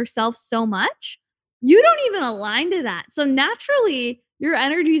working on yourself so much, you don't even align to that. So naturally, your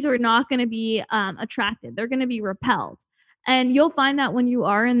energies are not going to be attracted. They're going to be repelled. And you'll find that when you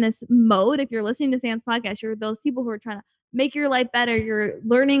are in this mode, if you're listening to Sam's podcast, you're those people who are trying to make your life better. You're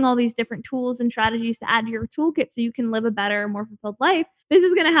learning all these different tools and strategies to add to your toolkit so you can live a better, more fulfilled life. This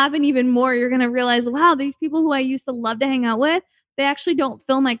is going to happen even more. You're going to realize, wow, these people who I used to love to hang out with, they actually don't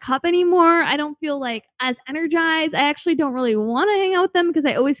fill my cup anymore. I don't feel like as energized. I actually don't really want to hang out with them because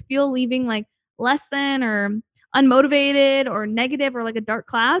I always feel leaving like less than or unmotivated or negative or like a dark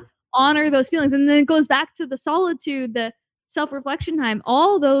cloud. Honor those feelings. And then it goes back to the solitude, the self-reflection time,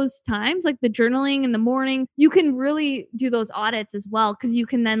 all those times, like the journaling in the morning, you can really do those audits as well, because you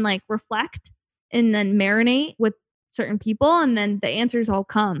can then like reflect and then marinate with certain people, and then the answers all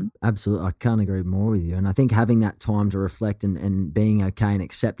come. Absolutely. I can't agree more with you. And I think having that time to reflect and being okay and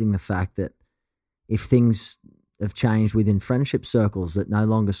accepting the fact that if things have changed within friendship circles that no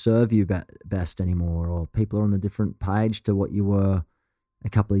longer serve you best anymore, or people are on a different page to what you were a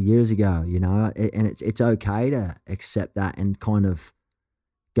couple of years ago, you know, and it's okay to accept that and kind of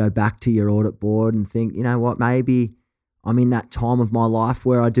go back to your audit board and think, you know what, maybe I'm in that time of my life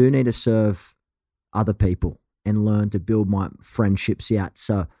where I do need to serve other people and learn to build my friendships out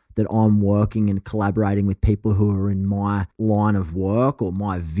so that I'm working and collaborating with people who are in my line of work or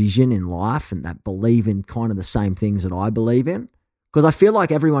my vision in life and that believe in kind of the same things that I believe in. Because I feel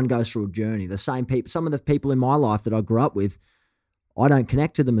like everyone goes through a journey. The same people, some of the people in my life that I grew up with, I don't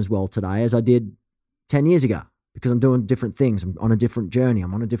connect to them as well today as I did 10 years ago because I'm doing different things. I'm on a different journey.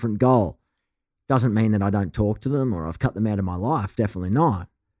 I'm on a different goal. Doesn't mean that I don't talk to them or I've cut them out of my life. Definitely not.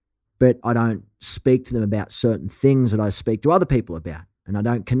 But I don't speak to them about certain things that I speak to other people about. And I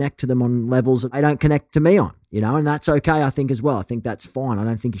don't connect to them on levels that they don't connect to me on, you know, and that's okay, I think, as well. I think that's fine. I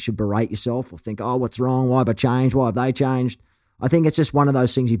don't think you should berate yourself or think, oh, what's wrong? Why have I changed? Why have they changed? I think it's just one of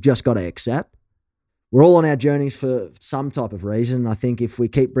those things you've just got to accept. We're all on our journeys for some type of reason. I think if we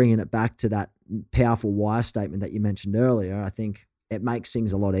keep bringing it back to that powerful why statement that you mentioned earlier, I think it makes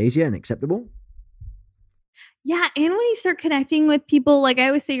things a lot easier and acceptable. Yeah. And when you start connecting with people, like I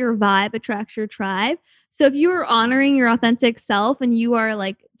always say, your vibe attracts your tribe. So if you are honoring your authentic self and you are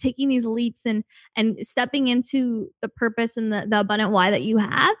like taking these leaps and stepping into the purpose and the abundant why that you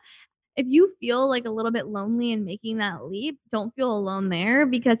have, if you feel like a little bit lonely and making that leap, don't feel alone there,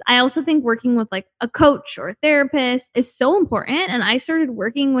 because I also think working with like a coach or a therapist is so important. And I started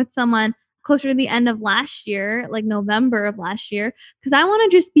working with someone closer to the end of last year, like November of last year, because I want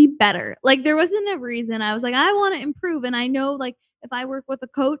to just be better. Like there wasn't a reason. I was like, I want to improve. And I know like if I work with a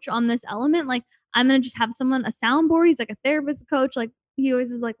coach on this element, like I'm going to just have someone, a soundboard. He's like a therapist, a coach, like he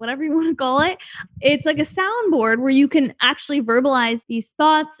always is like, whatever you want to call it. It's like a soundboard where you can actually verbalize these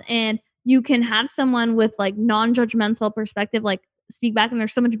thoughts and you can have someone with like non-judgmental perspective, like speak back, and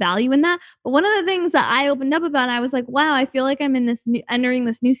there's so much value in that. But one of the things that I opened up about, I was like, wow, I feel like I'm in this entering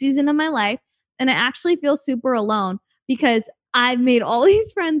this new season of my life. And I actually feel super alone because I've made all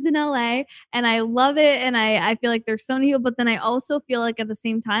these friends in LA and I love it. And I feel like they're so new, but then I also feel like at the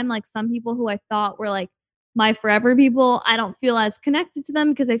same time, like some people who I thought were like my forever people, I don't feel as connected to them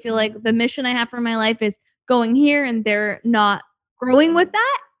because I feel like the mission I have for my life is going here and they're not growing with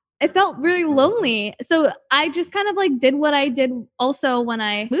that. It felt really lonely. So I just kind of like did what I did also when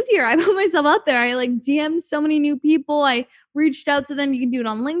I moved here. I put myself out there. I like DM'd so many new people. I reached out to them. You can do it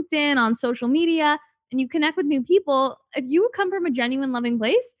on LinkedIn, on social media, and you connect with new people. If you come from a genuine loving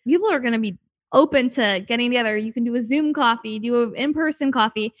place, people are going to be open to getting together. You can do a Zoom coffee, do an in-person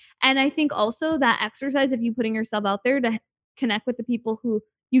coffee. And I think also that exercise of you putting yourself out there to connect with the people who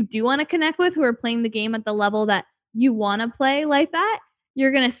you do want to connect with, who are playing the game at the level that you want to play life at,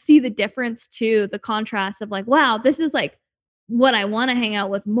 you're going to see the difference too, the contrast of like, wow, this is like what I want to hang out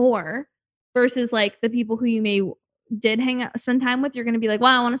with more versus like the people who you may spend time with. You're going to be like,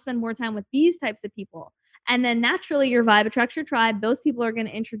 wow, I want to spend more time with these types of people. And then naturally your vibe attracts your tribe. Those people are going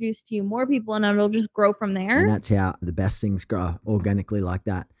to introduce to you more people and it'll just grow from there. And that's how the best things grow, organically like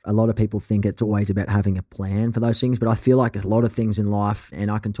that. A lot of people think it's always about having a plan for those things, but I feel like a lot of things in life, and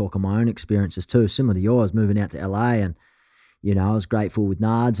I can talk on my own experiences too, similar to yours, moving out to LA, and I was grateful with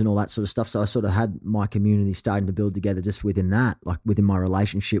Nards and all that sort of stuff. So I sort of had my community starting to build together just within that, like within my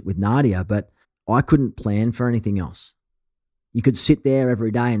relationship with Nadia, but I couldn't plan for anything else. You could sit there every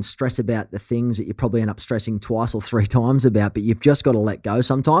day and stress about the things that you probably end up stressing twice or three times about, but you've just got to let go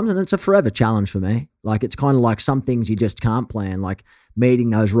sometimes. And it's a forever challenge for me. Like, it's kind of like some things you just can't plan, like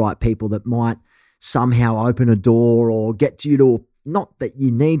meeting those right people that might somehow open a door or get you to, not that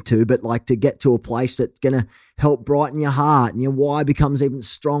you need to, but like to get to a place that's going to help brighten your heart and your why becomes even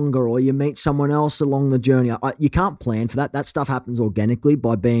stronger, or you meet someone else along the journey. You can't plan for that. That stuff happens organically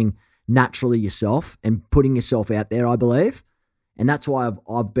by being naturally yourself and putting yourself out there, I believe. And that's why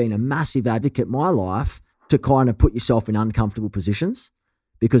I've been a massive advocate in my life to kind of put yourself in uncomfortable positions,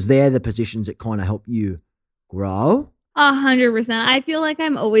 because they're the positions that kind of help you grow. 100%. I feel like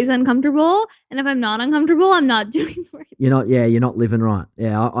I'm always uncomfortable. And if I'm not uncomfortable, I'm not doing the right. You're not living right.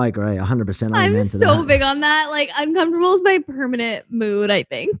 Yeah, I agree. 100%. I'm so big on that. Like, uncomfortable is my permanent mood, I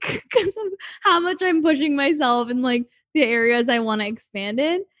think, because of how much I'm pushing myself in like the areas I want to expand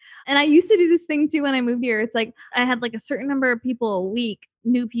in. And I used to do this thing too when I moved here. It's like I had like a certain number of people a week,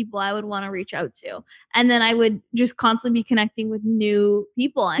 new people I would want to reach out to. And then I would just constantly be connecting with new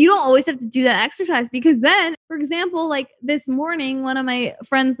people. And you don't always have to do that exercise, because then, for example, like this morning, one of my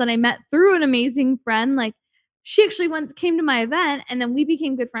friends that I met through an amazing friend, like she actually came to my event, and then we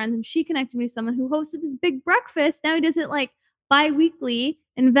became good friends, and she connected me to someone who hosted this big breakfast. Now he does it like bi-weekly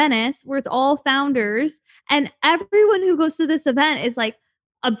in Venice, where it's all founders. And everyone who goes to this event is like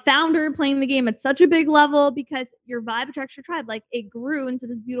a founder playing the game at such a big level, because your vibe attracts your tribe. Like, it grew into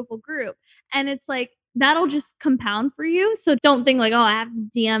this beautiful group. And it's like, that'll just compound for you. So don't think like, oh, I have to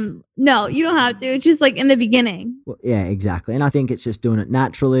DM. No, you don't have to. It's just like in the beginning. Well, yeah, exactly. And I think it's just doing it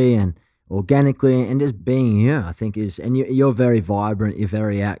naturally and organically and just being you, I think and you're very vibrant, you're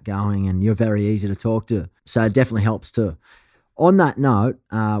very outgoing, and you're very easy to talk to. So it definitely helps too. On that note,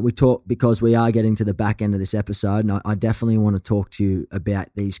 we talk, because we are getting to the back end of this episode, and I definitely want to talk to you about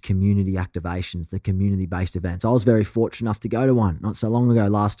these community activations, the community-based events. I was very fortunate enough to go to one not so long ago,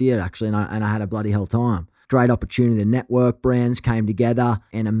 last year actually, and I had a bloody hell time. Great opportunity. The network brands came together,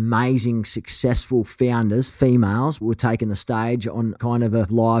 and amazing, successful founders, females, were taking the stage on kind of a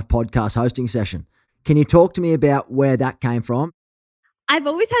live podcast hosting session. Can you talk to me about where that came from? I've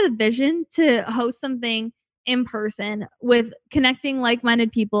always had a vision to host something in person with connecting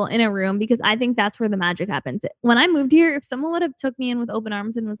like-minded people in a room, because I think that's where the magic happens. When I moved here, if someone would have took me in with open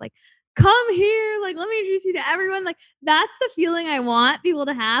arms and was like, come here, like, let me introduce you to everyone, like, that's the feeling I want people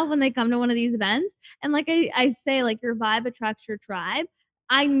to have when they come to one of these events. And like I say, like, your vibe attracts your tribe.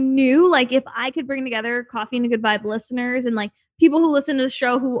 I knew, like, if I could bring together Coffee and a Good Vibe listeners and like people who listen to the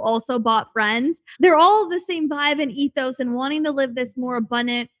show who also bought friends, they're all the same vibe and ethos and wanting to live this more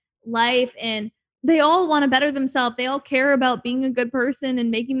abundant life, and they all want to better themselves. They all care about being a good person and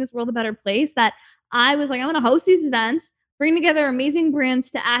making this world a better place. That I was like, I want to host these events, bring together amazing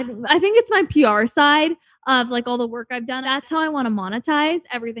brands to act. I think it's my PR side of like all the work I've done. That's how I want to monetize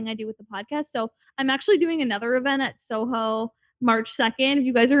everything I do with the podcast. So I'm actually doing another event at Soho March 2nd. If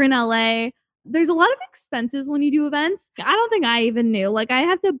you guys are in LA, there's a lot of expenses when you do events. I don't think I even knew. Like, I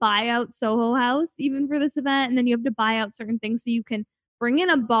have to buy out Soho House even for this event. And then you have to buy out certain things so you can bring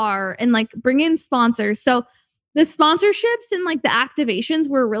in a bar and like bring in sponsors. So the sponsorships and like the activations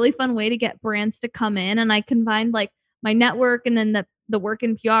were a really fun way to get brands to come in. And I combined like my network and then the work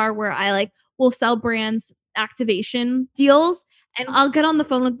in PR, where I like will sell brands activation deals, and I'll get on the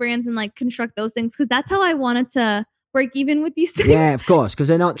phone with brands and like construct those things, because that's how I wanted to break even with these things. Yeah, of course, because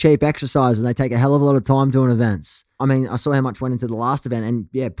they're not cheap exercises and they take a hell of a lot of time doing events. I mean, I saw how much went into the last event, and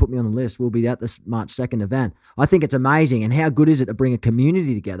yeah, put me on the list. We'll be at this March 2nd event. I think it's amazing. And how good is it to bring a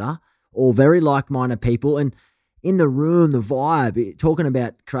community together, all very like-minded people, and in the room, the vibe, talking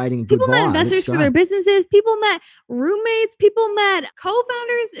about creating a good vibe. People met investors for their businesses. People met roommates. People met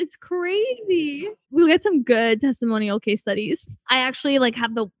co-founders. It's crazy. We'll get some good testimonial case studies. I actually like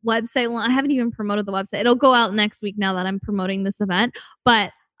have the website. I haven't even promoted the website. It'll go out next week now that I'm promoting this event.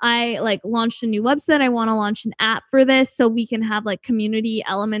 But I like launched a new website. I want to launch an app for this so we can have like community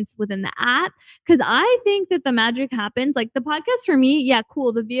elements within the app. Because I think that the magic happens. Like the podcast for me, yeah,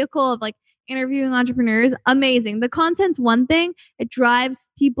 cool. The vehicle of like interviewing entrepreneurs, amazing. The content's one thing. It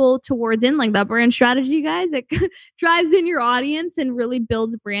drives people towards in like the brand strategy, guys. It drives in your audience and really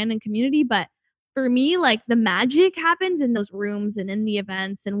builds brand and community. But for me, like the magic happens in those rooms and in the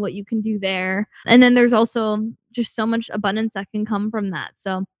events and what you can do there. And then there's also just so much abundance that can come from that.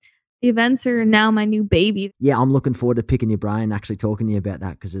 So the events are now my new baby. Yeah, I'm looking forward to picking your brain, actually talking to you about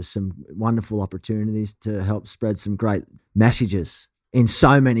that, because there's some wonderful opportunities to help spread some great messages in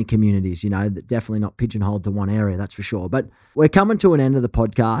so many communities, that definitely not pigeonholed to one area, that's for sure. But we're coming to an end of the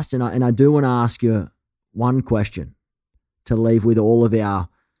podcast, and I do want to ask you one question to leave with all of our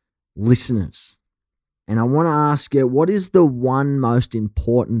listeners. And I want to ask you, what is the one most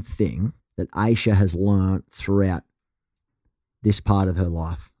important thing that Aisha has learned throughout this part of her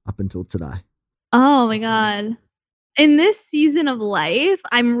life up until today? Oh my God. In this season of life,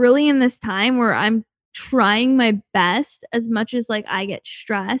 I'm really in this time where I'm trying my best as much as like I get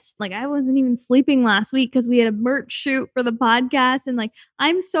stressed. Like I wasn't even sleeping last week because we had a merch shoot for the podcast. And like,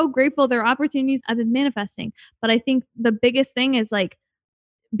 I'm so grateful there are opportunities I've been manifesting. But I think the biggest thing is like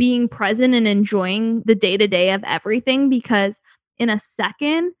being present and enjoying the day-to-day of everything, because in a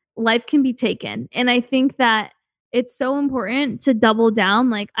second, life can be taken. And I think that it's so important to double down.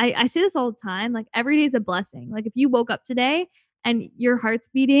 Like I say this all the time, like every day is a blessing. Like if you woke up today and your heart's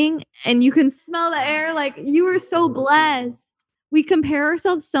beating and you can smell the air, like you are so blessed. We compare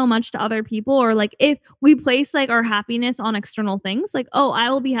ourselves so much to other people, or like if we place like our happiness on external things, like, oh, I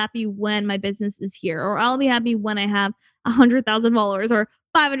will be happy when my business is here, or I'll be happy when I have 100,000 followers or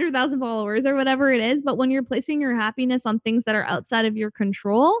 500,000 followers or whatever it is. But when you're placing your happiness on things that are outside of your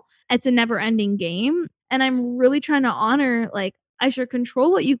control, it's a never ending game. And I'm really trying to honor, like, I should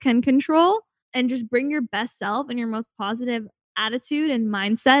control what you can control and just bring your best self and your most positive attitude and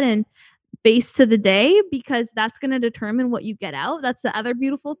mindset and face to the day, because that's going to determine what you get out. That's the other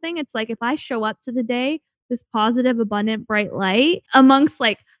beautiful thing. It's like, if I show up to the day, this positive, abundant, bright light amongst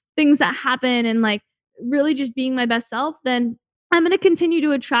like things that happen and like really just being my best self, then I'm going to continue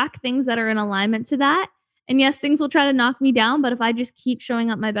to attract things that are in alignment to that. And yes, things will try to knock me down, but if I just keep showing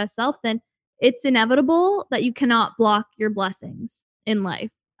up my best self, then it's inevitable that you cannot block your blessings in life.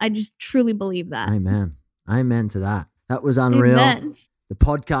 I just truly believe that. Amen. Amen to that. That was unreal. Amen. The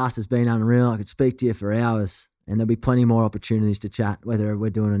podcast has been unreal. I could speak to you for hours, and there'll be plenty more opportunities to chat, whether we're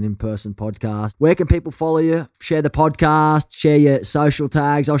doing an in-person podcast. Where can people follow you? Share the podcast, share your social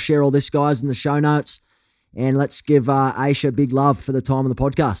tags. I'll share all this, guys, in the show notes. And let's give Aisha big love for the time of the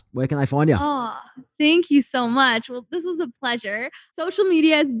podcast. Where can they find you? Oh, thank you so much. Well, this was a pleasure. Social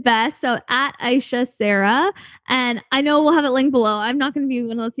media is best. So at Aisha Sarah. And I know we'll have it linked below. I'm not going to be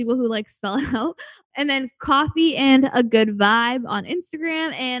one of those people who like spell it out. And then Coffee and a Good Vibe on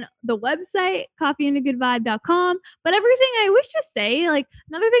Instagram, and the website, coffeeandagoodvibe.com. But everything I always just say, like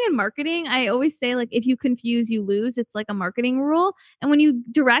another thing in marketing, I always say, like, if you confuse, you lose. It's like a marketing rule. And when you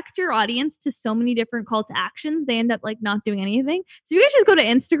direct your audience to so many different call to actions, they end up like not doing anything. So you guys just go to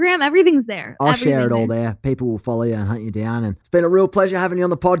Instagram. Everything's there. I'll share it all there. People will follow you and hunt you down. And it's been a real pleasure having you on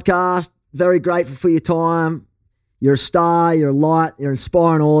the podcast. Very grateful for your time. You're a star, you're a light, you're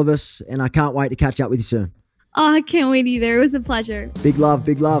inspiring all of us, and I can't wait to catch up with you soon. Oh, I can't wait either. It was a pleasure. Big love,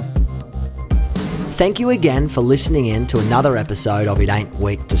 big love. Thank you again for listening in to another episode of It Ain't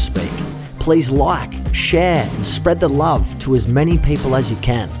Weak to Speak. Please like, share, and spread the love to as many people as you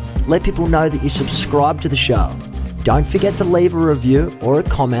can. Let people know that you subscribe to the show. Don't forget to leave a review or a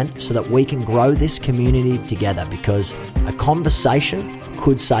comment so that we can grow this community together, because a conversation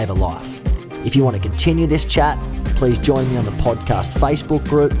could save a life. If you want to continue this chat, please join me on the podcast Facebook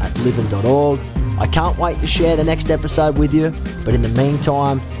group at livin.org. I can't wait to share the next episode with you, but in the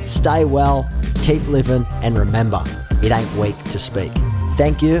meantime, stay well, keep living, and remember, it ain't weak to speak.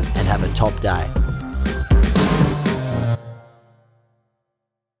 Thank you and have a top day.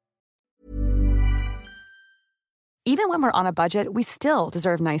 Even when we're on a budget, we still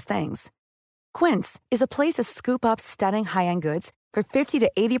deserve nice things. Quince is a place to scoop up stunning high-end goods for 50 to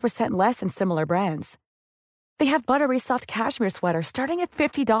 80% less than similar brands. They have buttery soft cashmere sweaters starting at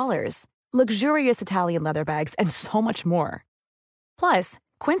 $50, luxurious Italian leather bags, and so much more. Plus,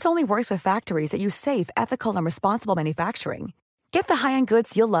 Quince only works with factories that use safe, ethical, and responsible manufacturing. Get the high-end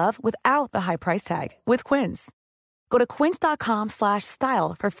goods you'll love without the high price tag with Quince. Go to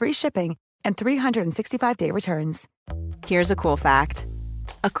quince.com/style for free shipping and 365-day returns. Here's a cool fact.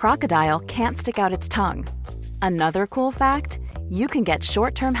 A crocodile can't stick out its tongue. Another cool fact, you can get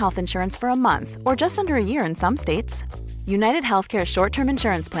short-term health insurance for a month or just under a year in some states. United Healthcare short-term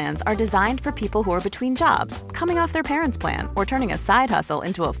insurance plans are designed for people who are between jobs, coming off their parents' plan, or turning a side hustle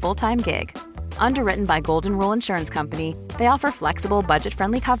into a full-time gig. Underwritten by Golden Rule Insurance Company, they offer flexible,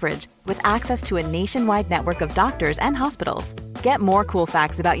 budget-friendly coverage with access to a nationwide network of doctors and hospitals. Get more cool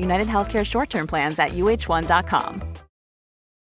facts about United Healthcare short-term plans at uh1.com.